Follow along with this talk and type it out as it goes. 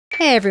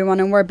Hey everyone,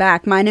 and we're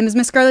back. My name is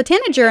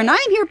MissScarletTanager, and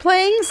I'm here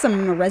playing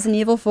some Resident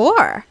Evil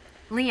 4.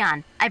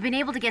 Leon, I've been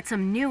able to get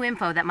some new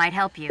info that might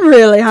help you.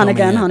 Really,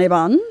 Hunnigan, honey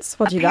buns?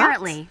 What you got?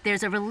 Apparently,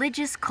 there's a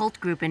religious cult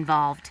group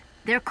involved.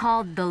 They're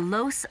called the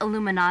Los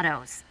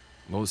Illuminados.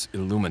 Los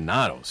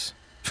Illuminados?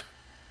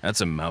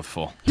 That's a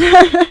mouthful.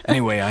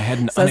 Anyway, I had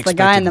an unexpected the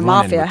guy in the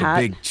run-in mafia with hat.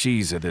 the big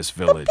cheese of this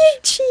village. The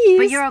big cheese!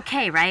 But you're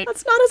okay, right?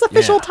 That's not his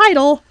official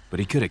title. But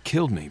he could have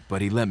killed me,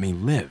 but he let me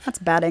live. That's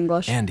bad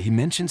English. And he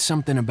mentioned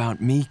something about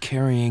me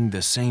carrying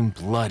the same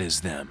blood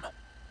as them.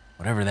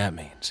 Whatever that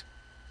means.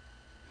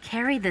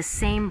 Carry the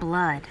same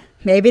blood.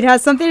 Maybe it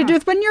has something to do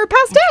with when you're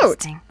passed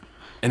out.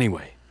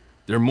 Anyway,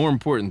 there are more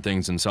important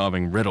things than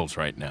solving riddles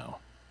right now.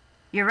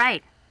 You're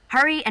right.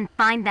 Hurry and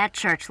find that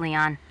church,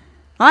 Leon.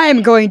 I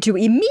am going to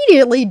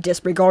immediately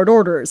disregard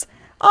orders.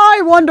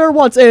 I wonder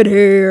what's in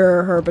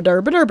here.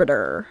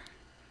 Herbader.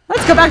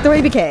 Let's go back the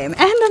way we came.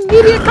 And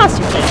immediate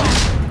costume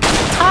change.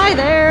 Hi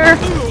there.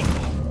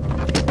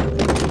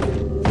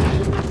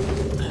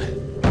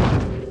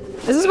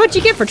 This is what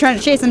you get for trying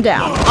to chase him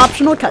down.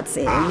 Optional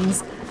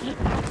cutscenes.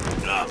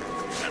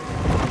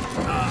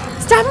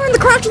 Stab him in the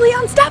crotch,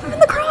 Leon! Stab him in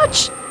the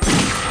crotch!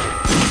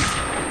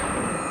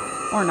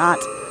 Or not.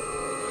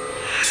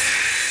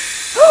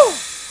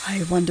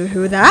 I wonder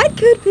who that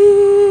could be.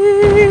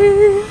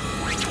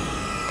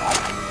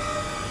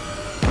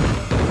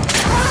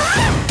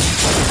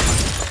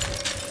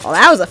 Oh,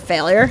 that was a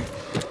failure.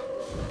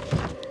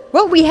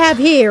 What we have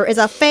here is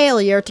a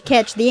failure to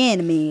catch the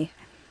enemy.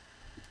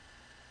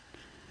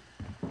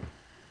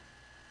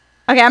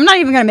 Okay, I'm not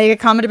even going to make a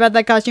comment about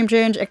that costume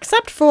change,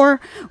 except for,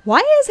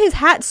 why is his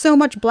hat so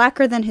much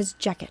blacker than his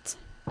jacket?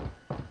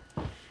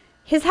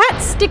 His hat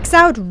sticks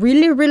out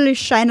really, really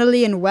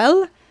shinily and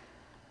well,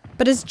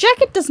 but his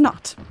jacket does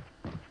not.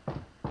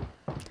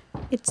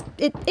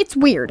 It's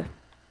weird.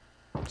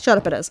 Shut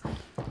up, it is.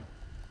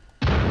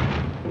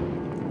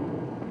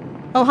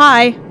 Oh,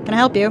 hi. Can I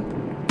help you?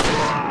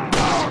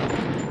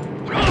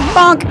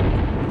 Bonk!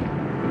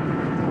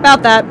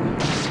 About that.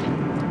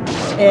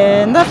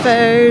 In the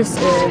face,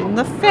 in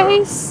the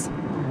face.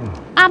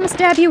 I'ma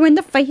stab you in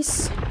the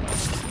face.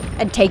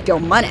 And take your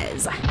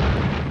monies.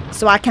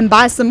 So I can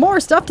buy some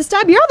more stuff to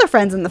stab your other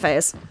friends in the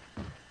face.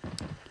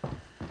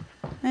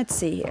 Let's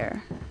see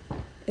here.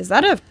 Is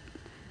that a...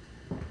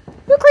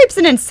 Who creeps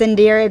an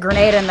incendiary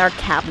grenade in their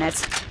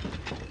cabinet?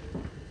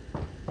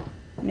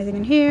 Anything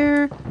in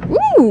here?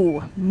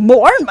 Ooh!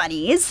 More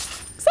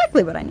monies!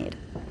 Exactly what I need.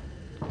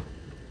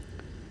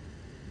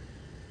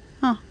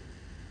 Huh.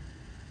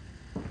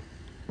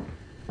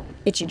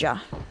 Itchy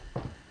jaw.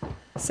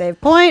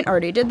 Save point.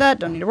 Already did that.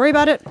 Don't need to worry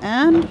about it.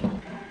 And...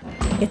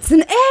 it's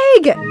an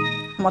egg!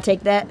 I'm gonna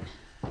take that.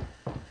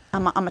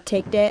 I'm gonna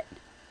take that.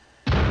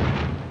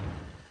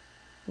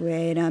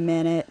 Wait a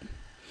minute.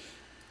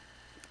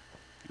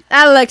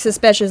 That looks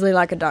especially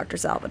like a Dr.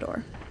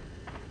 Salvador.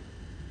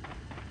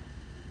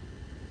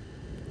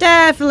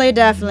 Definitely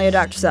a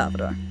Dr.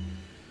 Salvador.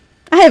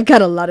 I have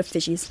got a lot of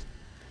fishies.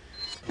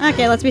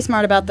 Okay, let's be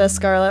smart about this,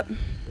 Scarlet.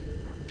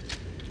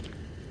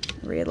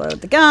 Reload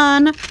the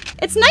gun.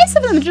 It's nice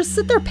of them to just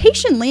sit there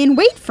patiently and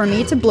wait for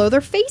me to blow their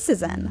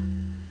faces in.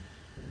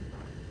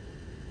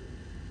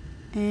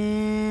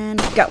 And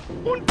go.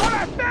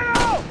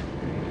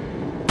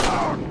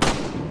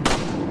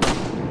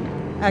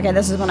 Okay,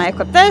 this is when I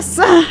equip this.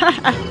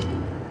 Hi,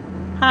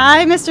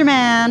 Mr.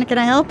 Man. Can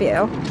I help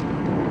you?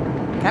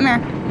 Come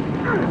here.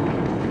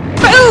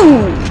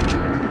 Boom!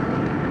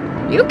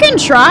 You can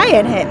try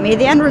and hit me.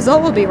 The end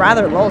result will be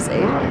rather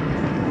lousy.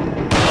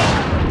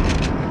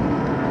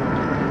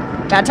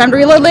 Bad time to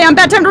reload, Leon.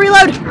 Bad time to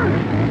reload.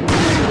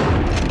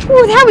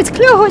 Ooh, that was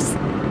close.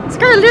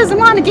 Scarlet doesn't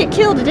want to get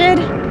killed, dude.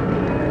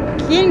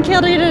 Getting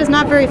killed is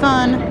not very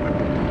fun.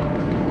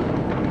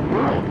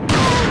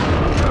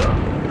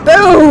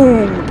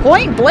 Boom!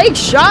 Point blank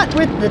shot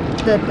with the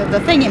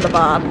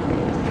thingy-mabob.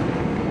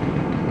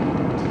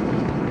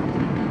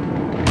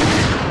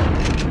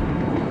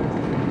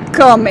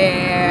 Come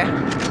here.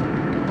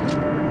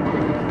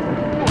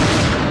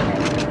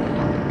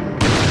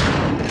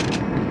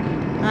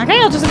 Okay,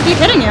 I'll just keep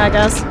hitting you, I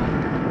guess.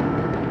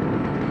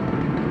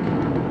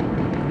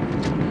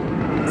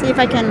 See if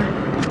I can...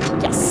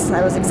 Yes,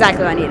 that was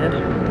exactly what I needed.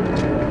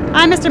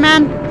 Hi, Mr.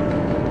 Man.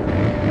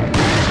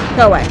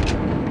 Go away.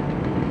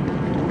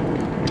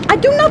 I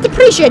do not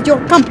appreciate your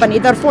company,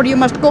 therefore you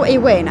must go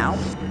away now.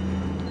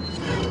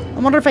 I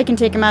wonder if I can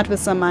take him out with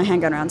some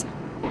handgun rounds.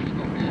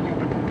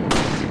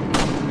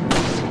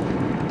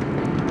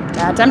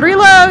 Bad time to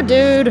reload,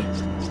 dude.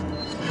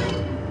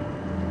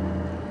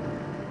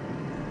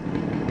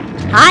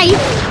 Hi.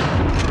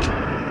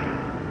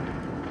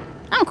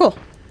 Oh, cool.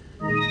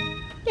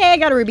 Yeah, I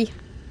got a ruby.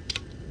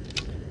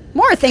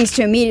 More things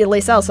to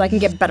immediately sell so I can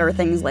get better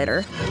things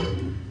later.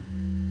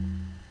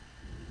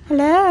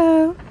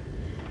 Hello.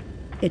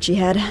 Itchy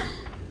head.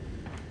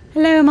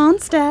 Hello,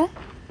 monster.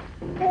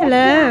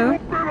 Hello.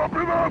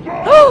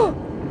 Oh!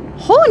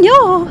 Oh,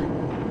 no!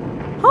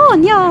 Oh,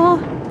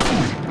 no!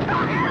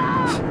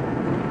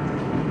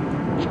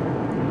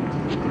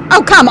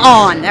 Oh, come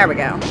on! There we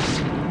go.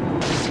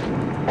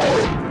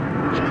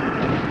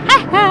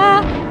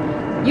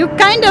 You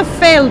kind of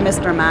failed,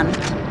 Mr. Man.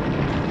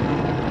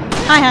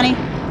 Hi, honey.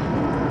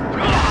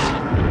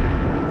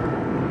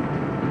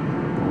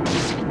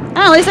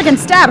 Oh, at least I can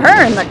stab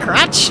her in the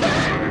crotch.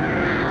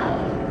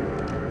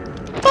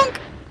 Bonk.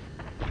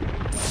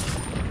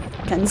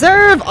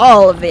 Conserve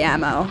all of the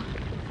ammo.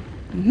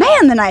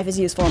 Man, the knife is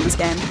useful in this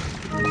game.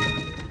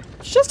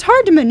 It's just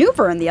hard to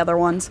maneuver in the other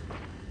ones.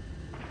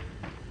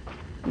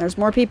 There's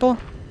more people.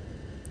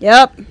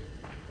 Yep.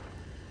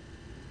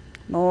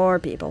 More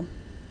people.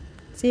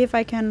 See if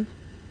I can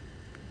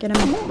get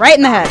him right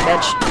in the head,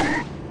 bitch.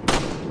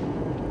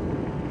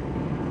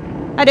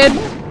 I did.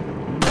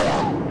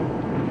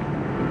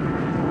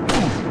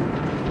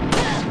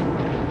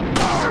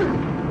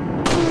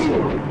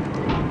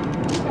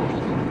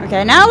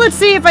 Okay, now let's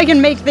see if I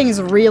can make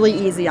things really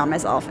easy on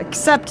myself.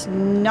 Except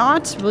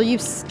not. Will you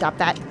stop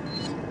that?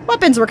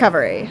 Weapons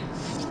recovery.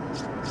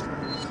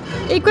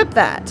 Equip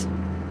that.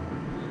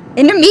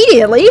 And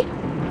immediately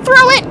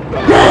throw it!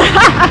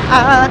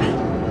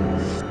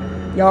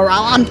 You're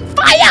on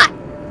fire!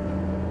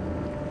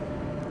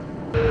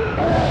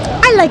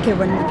 I like it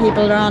when the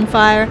people are on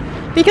fire.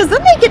 Because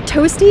then they get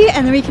toasty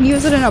and then we can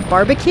use it in a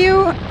barbecue.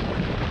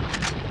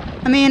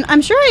 I mean,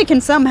 I'm sure I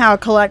can somehow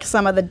collect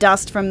some of the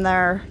dust from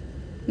there.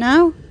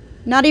 No?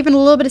 Not even a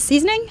little bit of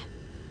seasoning?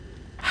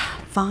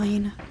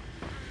 Fine.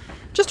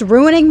 Just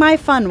ruining my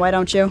fun, why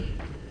don't you?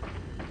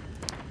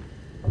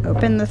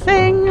 Open the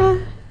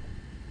thing.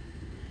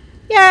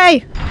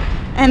 Yay!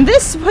 And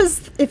this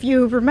was, if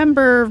you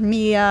remember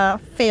me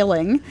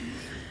failing,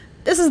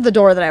 this is the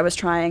door that I was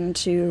trying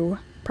to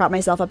prop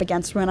myself up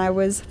against when I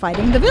was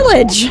fighting the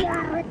village.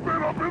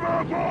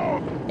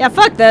 Yeah,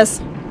 fuck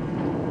this.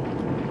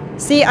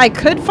 See, I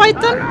could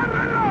fight them,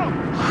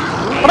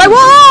 but I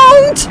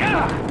won't!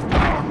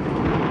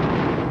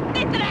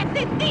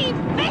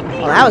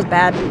 Well, that was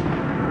bad.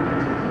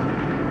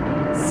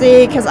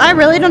 See, because I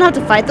really don't have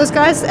to fight those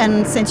guys,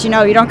 and since you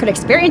know you don't get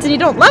experience and you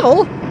don't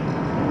level,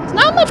 there's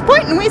not much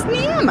point in wasting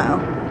the ammo.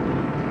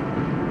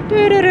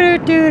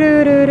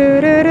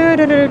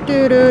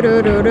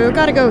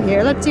 Gotta go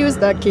here. Let's use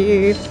the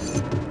key.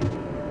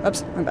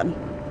 Oops, wrong button.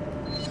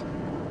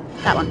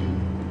 That one.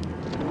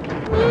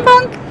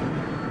 Bonk!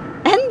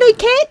 And they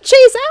can't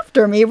chase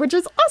after me, which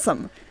is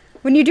awesome.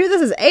 When you do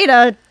this as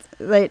Ada,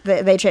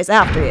 they chase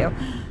after you.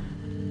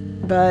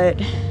 But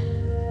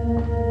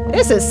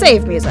this is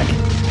save music.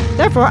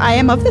 Therefore, I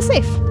am of the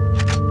safe.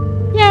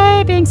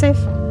 Yay, being safe.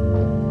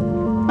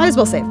 Might as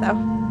well save, though.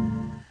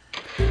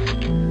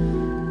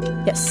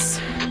 Yes.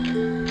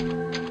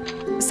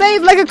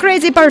 Save like a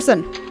crazy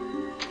person.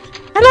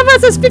 I love how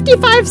it says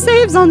 55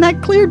 saves on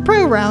that cleared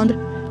pro round.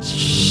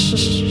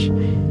 Shh.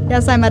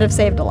 Yes, I might have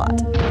saved a lot.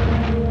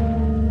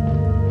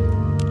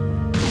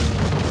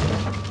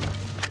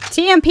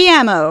 TMP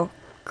ammo.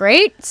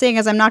 Great, seeing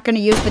as I'm not going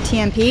to use the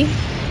TMP.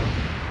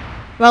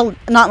 Well,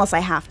 not unless I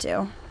have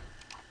to.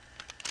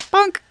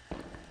 Bonk.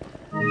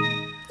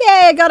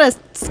 Yay, I got a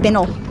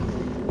spindle.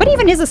 What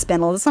even is a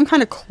spindle? Is it some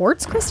kind of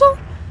quartz crystal?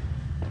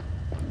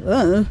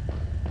 Ugh.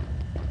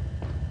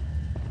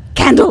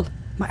 Candle!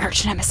 My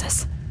arch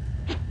nemesis.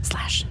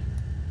 Slash.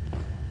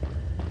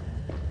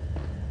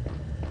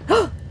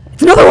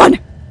 It's another one!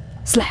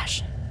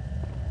 Slash.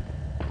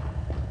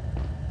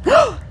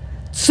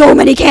 So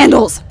many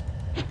candles!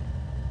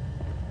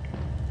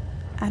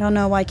 I don't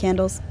know why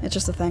candles. It's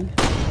just a thing.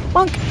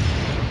 Bonk!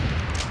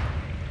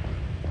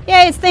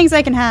 Yay, it's things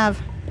I can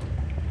have.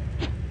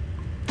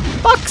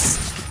 Bucks!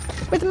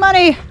 With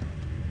money!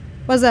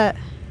 What's that?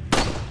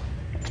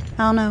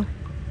 I don't know.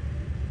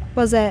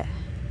 What's that?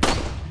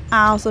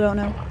 I also don't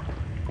know.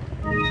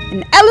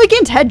 An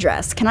elegant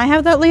headdress. Can I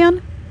have that,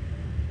 Leon?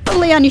 Oh,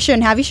 Leon, you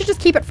shouldn't have. You should just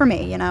keep it for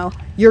me, you know.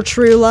 Your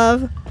true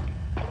love.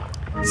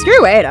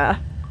 Screw Ada.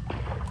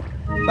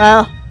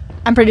 Well,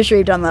 I'm pretty sure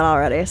you've done that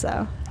already,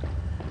 so.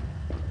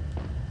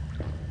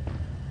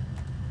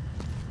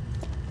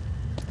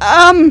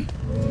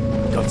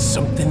 Got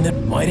something that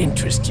might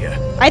interest you.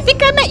 I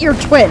think I met your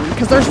twin,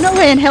 because there's no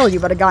way in hell you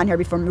would have gotten here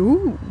before me.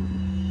 Ooh.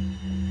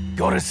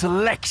 Got a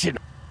selection.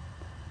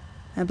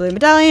 And blue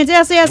medallions.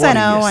 Yes, yes, What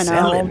I are know. you I'll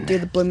selling? do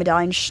the blue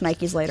medallion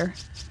shnikes later.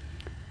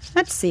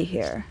 Let's see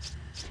here.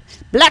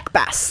 Black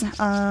bass.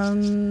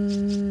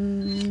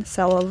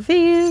 Sell all of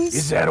these.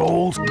 Is that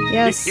old?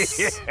 Yes.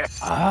 You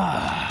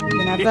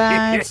can have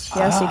that.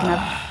 Yes, you can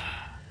have.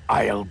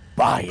 I'll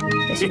buy it.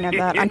 Yes, you can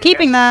have that. I'm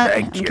keeping that.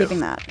 Thank I'm you. keeping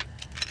that.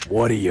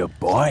 What are you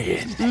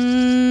buying?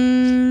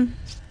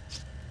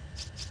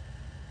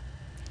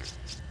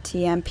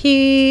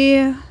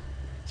 TMP.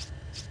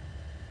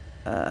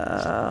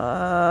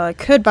 I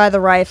could buy the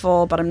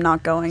rifle, but I'm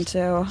not going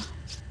to.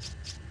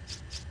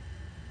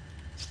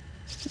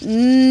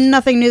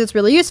 Nothing new that's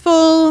really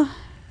useful.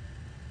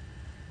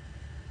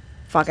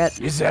 Fuck it.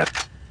 Is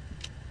that?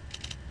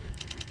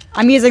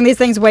 I'm using these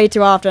things way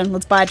too often.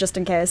 Let's buy it just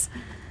in case.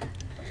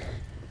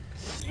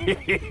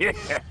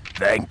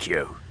 Thank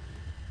you.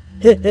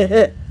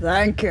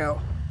 Thank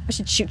you. I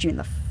should shoot you in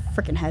the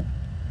frickin' head.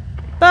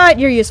 But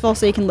you're useful,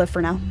 so you can live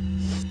for now.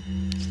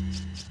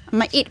 I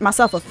might eat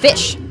myself a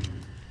fish.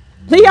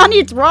 Leon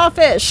eats raw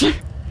fish.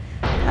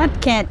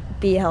 That can't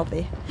be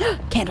healthy.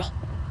 Candle.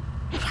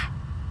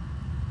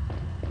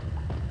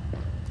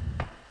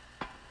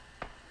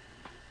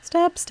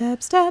 Step,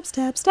 step, step,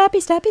 step,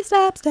 steppy, steppy,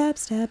 step, step,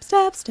 step,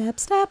 step, step,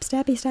 step,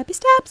 steppy, steppy,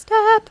 step,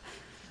 step.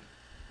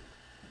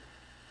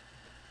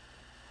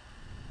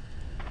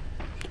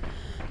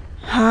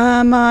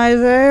 Am I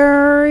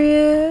there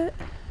yet?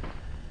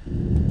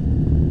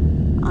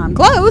 I'm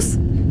close.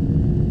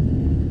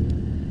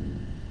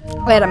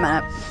 Wait a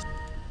minute.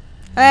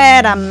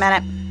 Wait a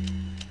minute.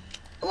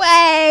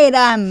 Wait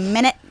a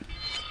minute.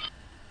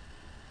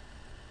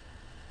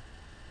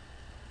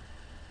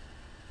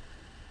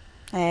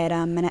 Wait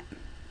a minute.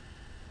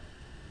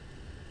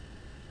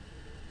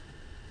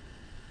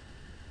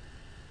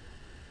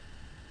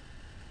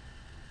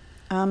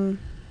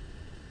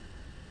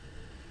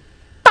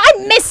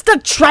 I missed the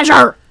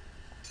treasure!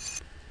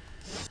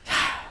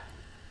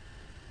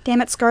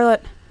 Damn it,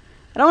 Scarlet.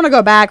 I don't want to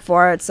go back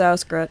for it, so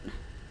screw it.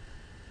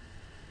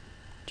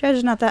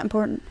 Treasure's not that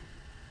important.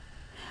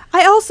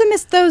 I also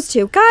missed those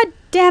two. God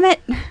damn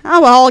it.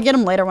 Oh well, I'll get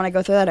them later when I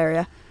go through that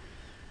area.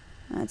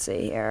 Let's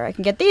see here. I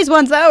can get these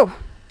ones, though.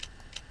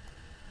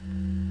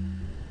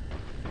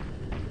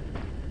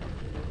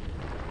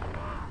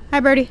 Hi,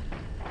 Birdie.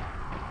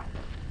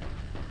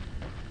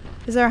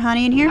 Is there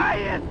honey in here?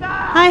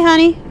 Hi,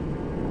 honey.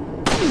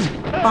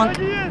 Bonk.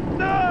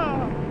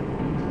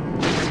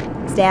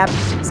 Stab,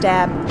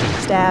 stab,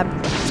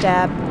 stab,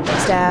 stab,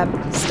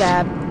 stab,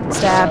 stab,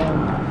 stab.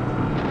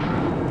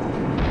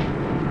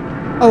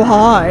 Oh,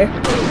 hi.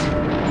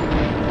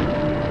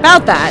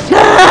 About that.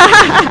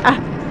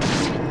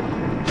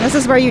 This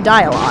is where you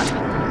die a lot,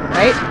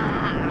 right?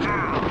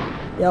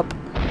 Yep.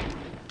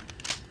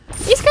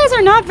 These guys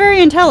are not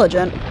very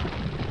intelligent.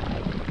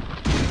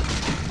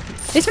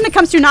 At least when it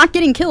comes to not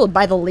getting killed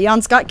by the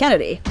Leon Scott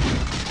Kennedy.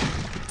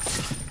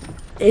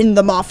 In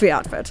the Mafia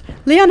outfit.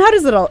 Leon, how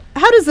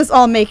does this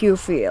all make you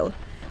feel?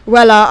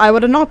 Well, I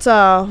would not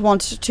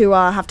want to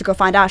have to go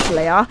find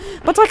Ashley,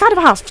 but I kind of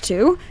have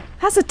to.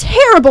 Has a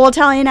terrible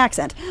Italian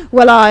accent.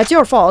 Well, it's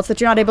your fault that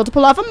you're not able to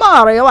pull off a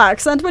Mario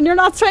accent when you're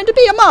not trained to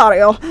be a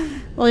Mario.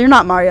 Well, you're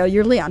not Mario,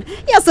 you're Leon.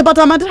 Yes, but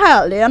I'm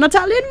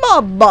Italian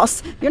mob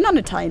boss. You're not an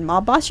Italian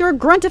mob boss, you're a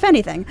grunt if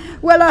anything.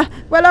 Well,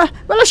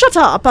 shut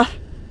up.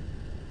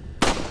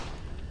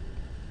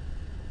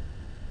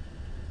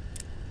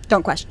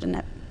 Don't question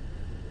it.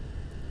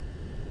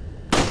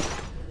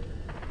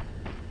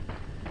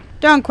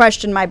 Don't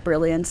question my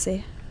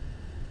brilliancy.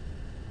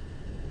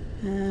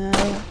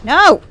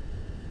 No!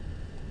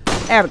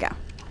 There we go.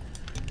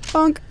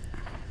 Bonk.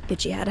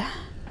 Get your head.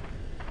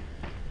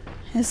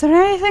 Is there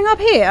anything up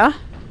here?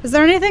 Is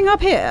there anything up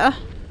here?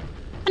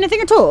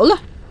 Anything at all?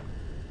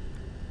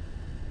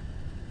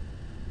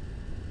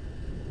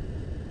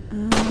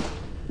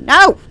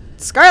 No!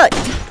 Scarlet!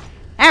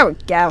 There we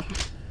go.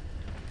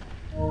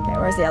 Okay,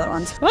 where's the other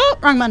ones? Oh,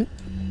 wrong one.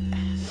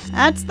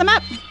 That's the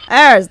map.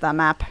 There's the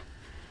map.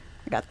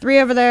 I got 3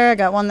 over there, I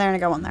got 1 there, and I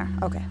got 1 there.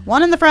 Okay.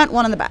 1 in the front,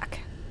 1 in the back.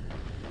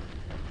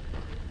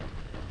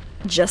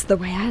 Just the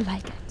way I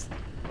like it.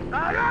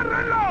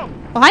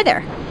 Oh, hi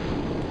there.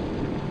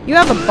 You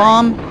have a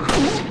bomb.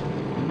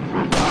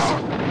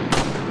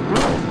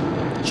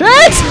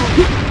 Shit!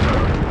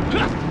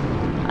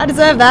 I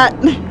deserve that.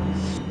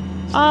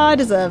 I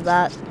deserve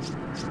that.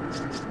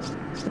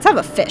 Let's have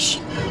a fish.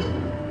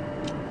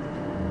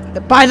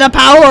 By the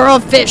power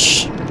of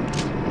fish!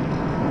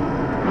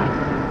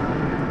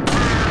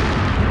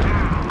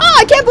 Oh,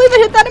 I can't believe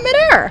it hit that in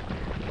midair!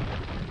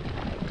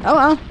 Oh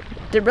well.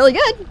 Did really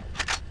good.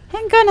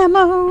 Handgun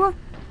ammo! I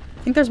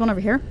think there's one over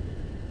here.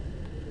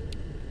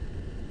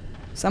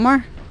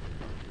 Somewhere.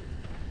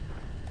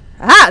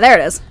 Ah, there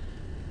it is.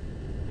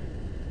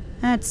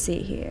 Let's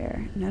see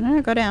here.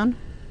 No, go down.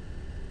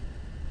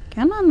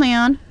 Come on,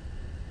 Leon.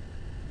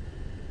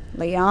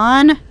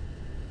 Leon.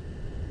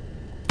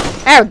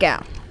 There we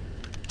go.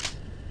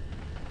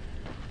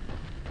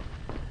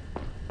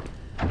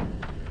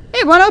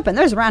 Hey, one open.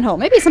 There's a round hole.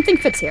 Maybe something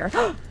fits here.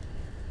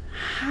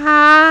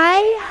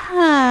 Hi,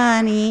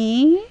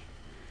 honey.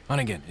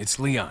 Hunnigan, it's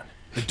Leon.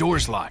 The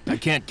door's locked. I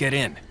can't get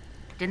in.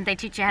 Didn't they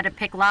teach you how to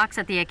pick locks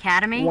at the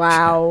academy?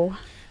 Wow.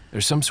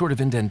 There's some sort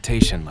of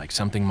indentation, like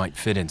something might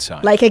fit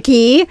inside. Like a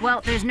key? Well,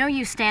 there's no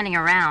use standing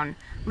around.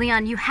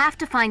 Leon, you have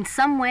to find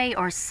some way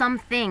or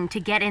something to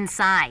get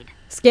inside.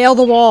 Scale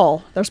the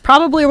wall. There's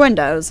probably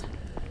windows.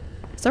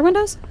 Is there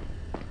windows?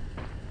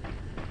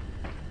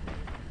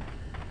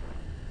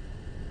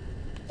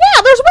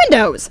 Yeah, there's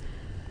windows!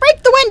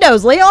 Break the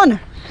windows, Leon!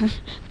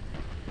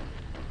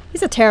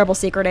 He's a terrible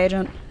secret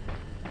agent.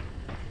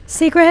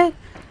 Secret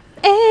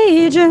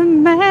agent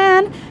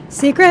man.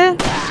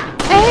 Secret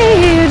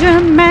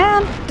agent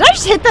man. Did I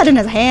just hit that in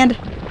his hand?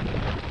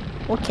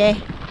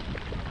 Okay.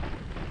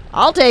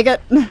 I'll take it.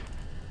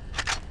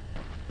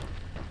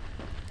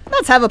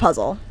 Let's have a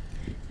puzzle.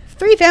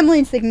 3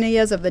 family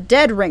insignias of the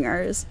dead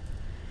ringers.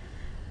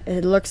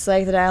 It looks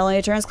like the dial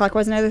only turns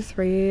clockwise in either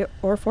 3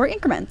 or 4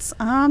 increments.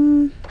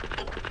 I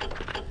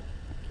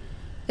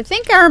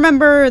think I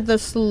remember the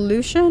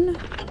solution.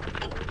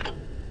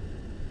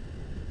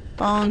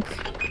 Bonk.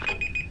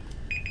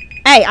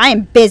 Hey, I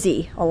am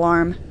busy,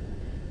 alarm.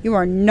 You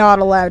are not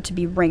allowed to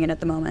be ringing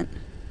at the moment.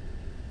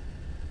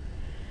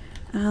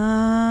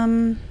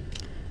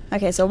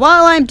 Okay, so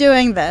while I'm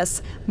doing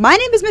this, my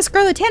name is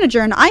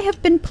MissScarletTanager, and I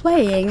have been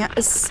playing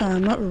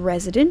some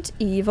Resident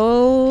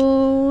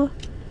Evil...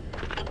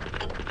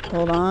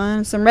 Hold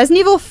on. Some Resident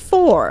Evil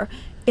 4.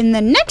 In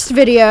the next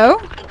video...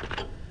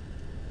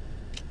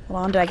 Hold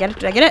on, did I get it?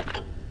 Did I get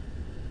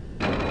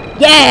it?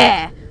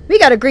 Yeah! We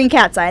got a green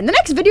cat's eye. In the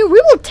next video,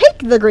 we will take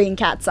the green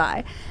cat's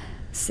eye.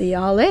 See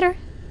y'all later.